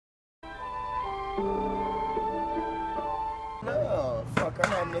No, fuck,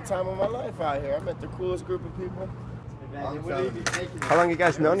 I'm having the time of my life out here. I met the coolest group of people. How long you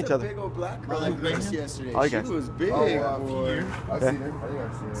guys known each other? Big old black girl in Grace yesterday. Oh, she was big. Boy. I've seen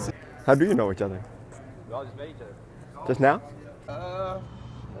her. How do you know each other? We all just met each other. Just now? That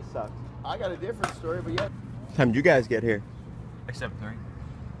sucks. I got a different story, but yeah. What time did you guys get here? Like 7:30.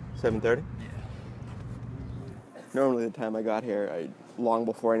 7:30? Yeah. Normally the time I got here, long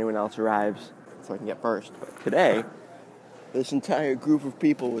before anyone else arrives, so I can get first. But today, this entire group of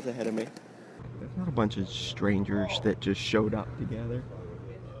people was ahead of me. There's not a bunch of strangers that just showed up together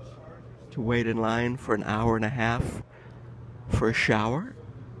to wait in line for an hour and a half for a shower.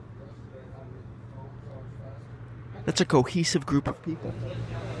 That's a cohesive group of people.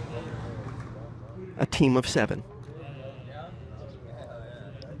 A team of 7.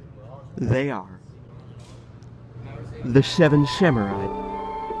 They are the 7 Samurai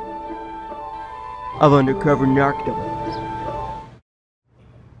of Undercover NARCDOM.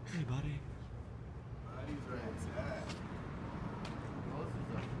 Hey, buddy.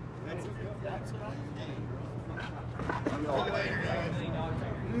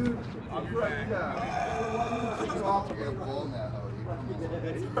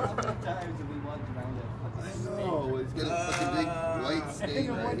 Oh, it's got a fucking big white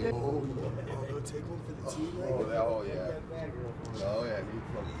stain right here. Oh, take one for the team. Oh yeah. Oh yeah, he's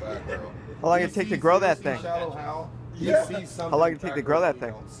fucking fat, bro. How long did it take to grow that thing? Yeah. How long did it take to grow that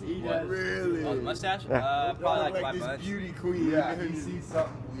thing? Really? Oh, the mustache? Yeah. Probably like 5 months. Beauty queen. Yeah, he sees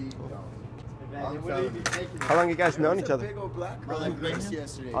something we don't. How long you guys known each other? Big old black girl in Grace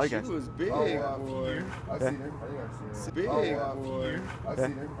yesterday. Oh, you she guys. was big. Boy. I've I've seen her. Big. Boy. I've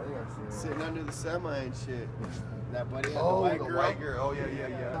seen her. Sitting under the semi and shit. That buddy had Oh, the white girl. Oh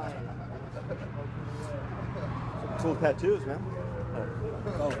yeah. Cool tattoos, man.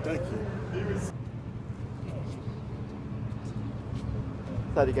 Oh, thank you.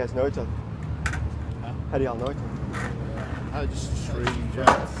 How do you guys know each other? How do y'all know each other? Just strange.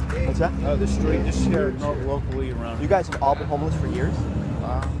 What's that? The street, just here locally around. You guys have all been homeless for years?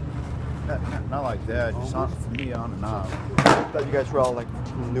 Not like that. Just on, for me, on and off. I thought you guys were all like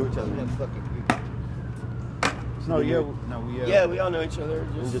knew each other. We Yeah, we all know each other.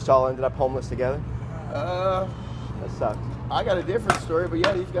 And just all ended up homeless together? That sucks. I got a different story, but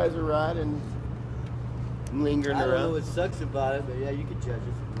yeah, these guys are riding, lingering I don't know around. what sucks about it, but yeah, you can judge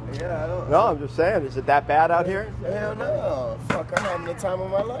us. Yeah, I don't. No, I'm just saying, is it that bad out here? Hell no. Fuck, I'm having the time of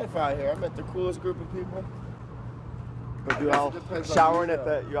my life out here. I met the coolest group of people. But you all showering at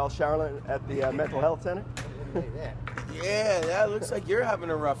the mental health center? Yeah, that looks like you're having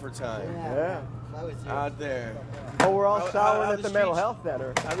a rougher time. Yeah. Out there. Oh, we're all showering how at the the mental streets- health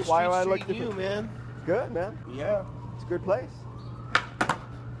center. How the Why do I streets look treating you, man? Good, man. Yeah. It's a good place.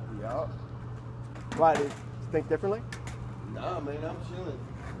 Yeah. Why, do you think differently? Nah, man, I'm chilling.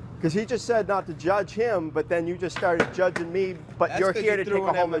 Because he just said not to judge him, but then you just started judging me, but That's you're 'cause here you to threw take a one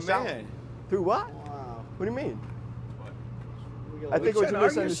at my homeless shower. man. Through what? Wow. What do you mean? I think it was a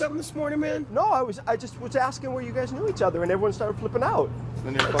misunderstanding. Something this morning, man? No, I just was asking where you guys knew each other, and everyone started flipping out.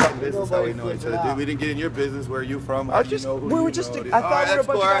 None of your fucking business how we know each other, dude. We didn't get in your business. Where are you from? I was just, we were just, I thought we were a bunch of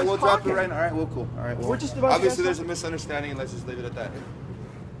All right, guys we'll drop it talking. right now. All right, well, cool. All right, well, We're just a bunch of obviously guys there's a talking. misunderstanding, and let's just leave it at that.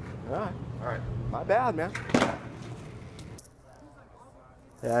 All right. All right. My bad, man.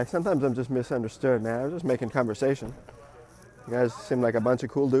 Yeah, sometimes I'm just misunderstood, man. I was just making conversation. You guys seem like a bunch of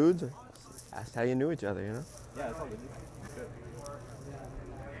cool dudes. Asked how you knew each other, you know? Yeah, that's all good.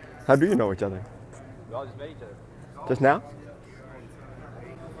 How do you know each other? We all just met each other. Just now?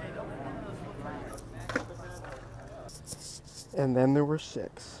 And then there were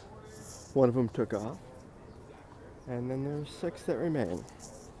 6. One of them took off. And then there's 6 that remain.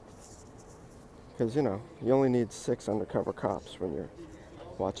 Because, you know, you only need 6 undercover cops when you're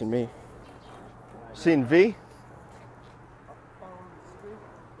watching me. Seen V?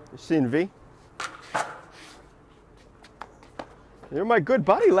 You seen V? You're my good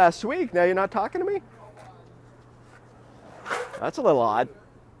buddy last week. Now you're not talking to me? That's a little odd.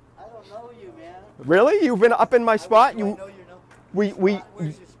 I don't know you, man. Really? You've been up in my spot? I know you know. Where's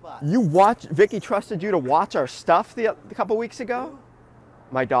your spot? You watch. Vicky trusted you to watch our stuff a couple weeks ago.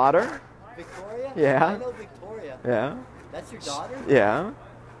 My daughter. Victoria? Yeah. I know Victoria. Yeah. That's your daughter? Yeah.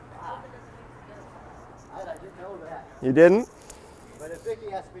 I didn't know that. You didn't? But if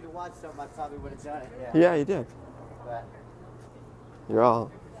Vicky asked me to watch something, I probably would have done it. Yeah. Yeah, you did. But You're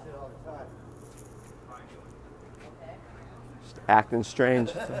all I sit all the time. just acting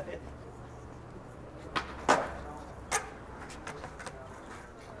strange.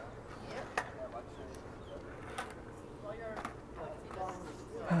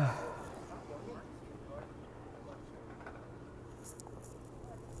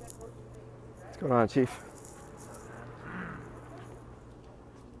 going on, Chief?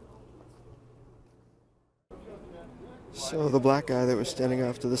 So the black guy that was standing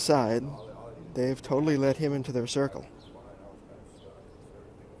off to the side, they've totally let him into their circle.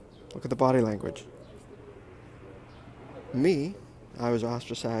 Look at the body language. Me, I was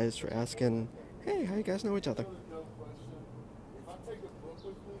ostracized for asking, hey, how you guys know each other?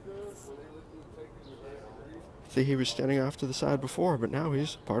 See, he was standing off to the side before, but now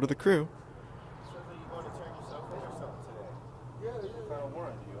he's part of the crew.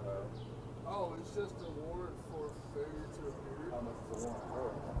 Oh, it's just a warrant for failure to appear. How much is the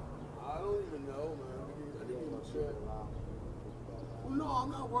warrant for? I don't even know, man. I didn't even check. Well, no,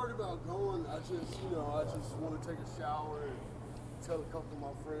 I'm not worried about going. I just want to take a shower and tell a couple of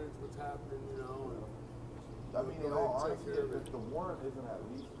my friends what's happening, you know. And I mean, in all honesty, if the warrant isn't at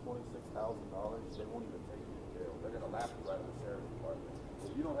least $26,000, they won't even take you to jail. They're going to laugh you right at the sheriff's department.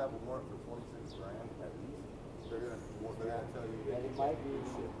 If you don't have a warrant for 26 grand at least, they're going to tell you that it might be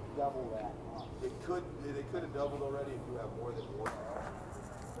double that. they could have doubled already if you have more than one.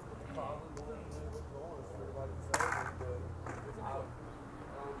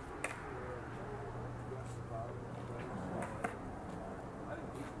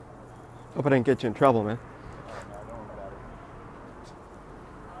 Hope I didn't get you in trouble, man.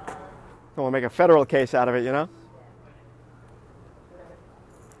 Don't want to make a federal case out of it, you know?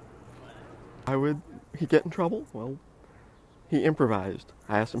 Why would he get in trouble? Well, he improvised.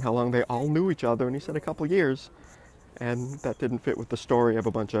 I asked him how long they all knew each other, and he said a couple years. And that didn't fit with the story of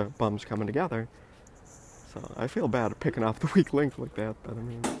a bunch of bums coming together. So I feel bad picking off the weak link like that, but I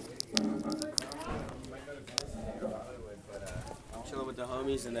mean... I'm chilling with the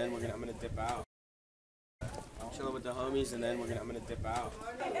homies, and then I'm gonna dip out. I'm chilling with the homies, and then I'm gonna dip out.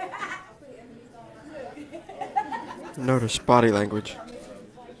 Notice body language.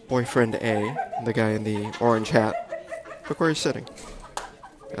 Boyfriend A, the guy in the orange hat, look where he's sitting.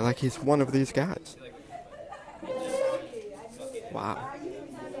 Like he's one of these guys. Wow.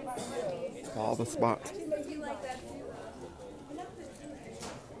 All the spots.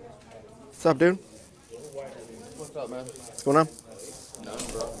 What's up, dude? What's up, man? What's going on?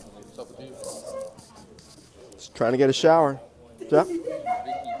 Nothing, bro. What's up with you? Just trying to get a shower. What's up?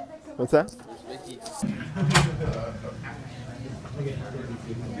 What's that?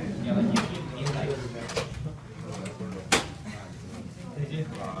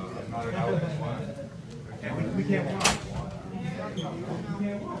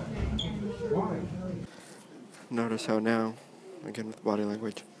 Notice how now, again with body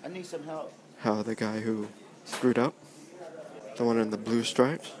language, I need some help. how the guy who screwed up, the one in the blue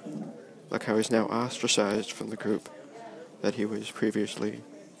stripes, look how he's now ostracized from the group that he was previously.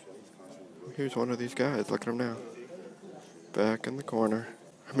 Here's one of these guys, look at him now. Back in the corner.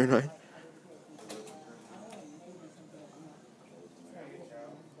 I mean, right?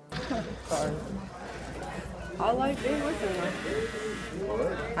 I like being with him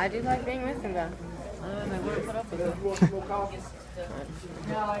though. I do like being with him though. I wouldn't put up with it.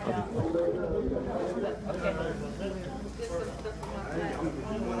 No, I don't.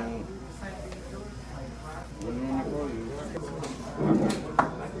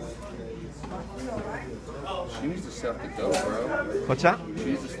 She needs to step the dope, bro. What's that? She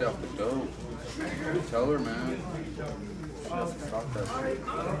needs to step the dope. Tell her, man. She has to stop that shit.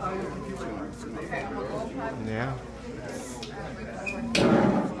 It's gonna fuck her up. Yeah.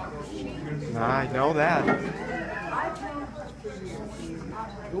 Nah, I know that.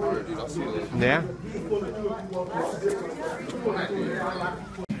 Alright, dude, I'll see you later. Yeah. Alright,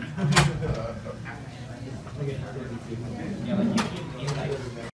 dude.